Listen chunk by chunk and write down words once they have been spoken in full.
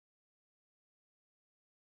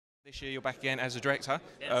This year you're back again as a director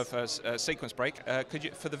of Sequence Break. Could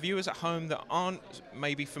you, for the viewers at home that aren't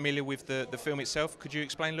maybe familiar with the film itself, could you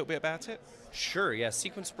explain a little bit about it? Sure, yeah.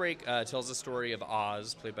 Sequence Break tells the story of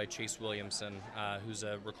Oz, played by Chase Williamson, who's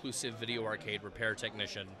a reclusive video arcade repair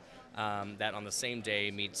technician that on the same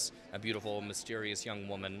day meets a beautiful, mysterious young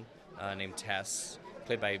woman named Tess,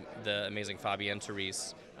 played by the amazing Fabienne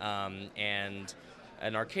Therese, and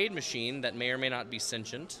an arcade machine that may or may not be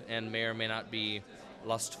sentient and may or may not be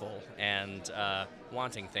lustful and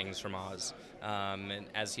wanting things from Oz. And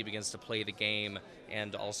as he begins to play the game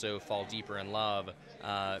and also fall deeper in love,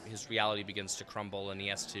 his reality begins to crumble and he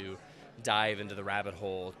has to dive into the rabbit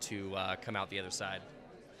hole to come out the other side.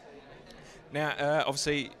 Now,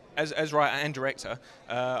 obviously, as writer and director,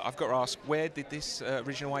 I've got to ask, where did this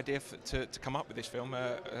original idea to come up with this film,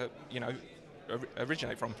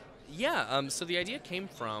 originate from? Yeah, so the idea came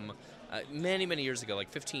from many, many years ago, like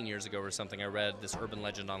 15 years ago or something. I read this urban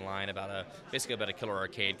legend online about basically about a killer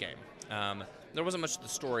arcade game. There wasn't much to the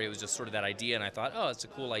story; it was just sort of that idea, and I thought, oh, it's a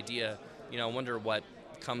cool idea. I wonder what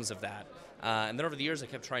comes of that. And then over the years, I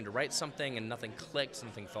kept trying to write something, and nothing clicked,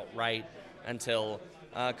 nothing felt right, until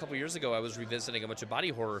a couple years ago, I was revisiting a bunch of body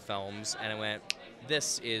horror films, and I went,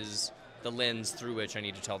 this is the lens through which I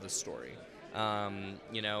need to tell this story. And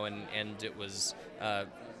it was.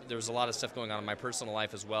 There was a lot of stuff going on in my personal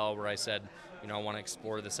life as well where I said, I want to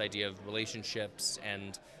explore this idea of relationships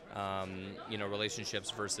and,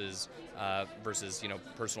 relationships versus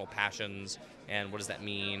personal passions and what does that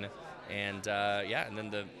mean? And, and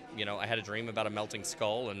then I had a dream about a melting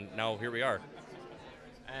skull and now here we are.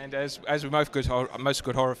 And as with most good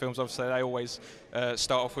horror films, obviously they always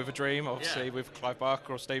start off with a dream. Obviously, with Clive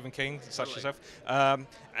Barker or Stephen King, such as yourself.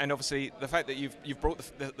 And obviously, the fact that you've brought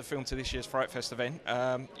the film to this year's FrightFest event,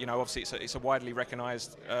 obviously it's a widely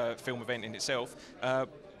recognised film event in itself.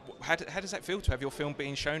 How does that feel to have your film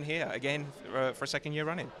being shown here again for a second year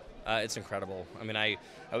running? It's incredible. I mean, I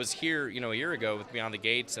was here, a year ago with Beyond the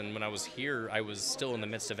Gates, and when I was here, I was still in the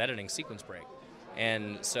midst of editing Sequence Break.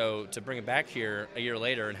 And so to bring it back here a year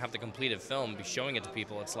later and have the completed film, be showing it to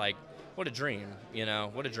people, it's like, what a dream,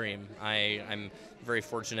 what a dream. I'm very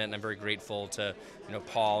fortunate and I'm very grateful to,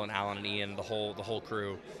 Paul and Alan and Ian, the whole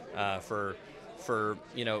crew, for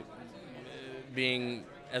being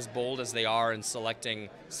as bold as they are and selecting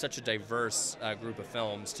such a diverse group of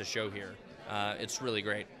films to show here. It's really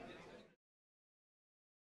great.